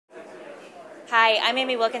Hi, I'm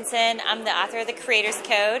Amy Wilkinson. I'm the author of The Creators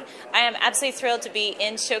Code. I am absolutely thrilled to be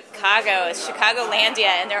in Chicago. It's Chicagolandia,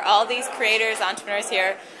 and there are all these creators, entrepreneurs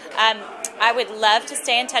here. I would love to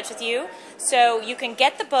stay in touch with you. So you can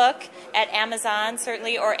get the book at Amazon,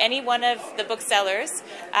 certainly, or any one of the booksellers.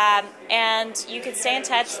 And you can stay in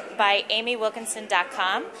touch by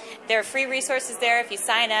amywilkinson.com. There are free resources there if you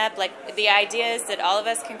sign up. Like, the idea is that all of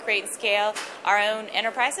us can create and scale our own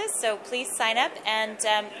enterprises. So please sign up. And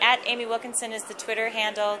at Amy Wilkinson is the Twitter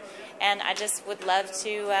handle. And I just would love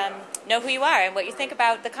to know who you are and what you think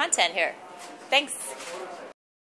about the content here. Thanks.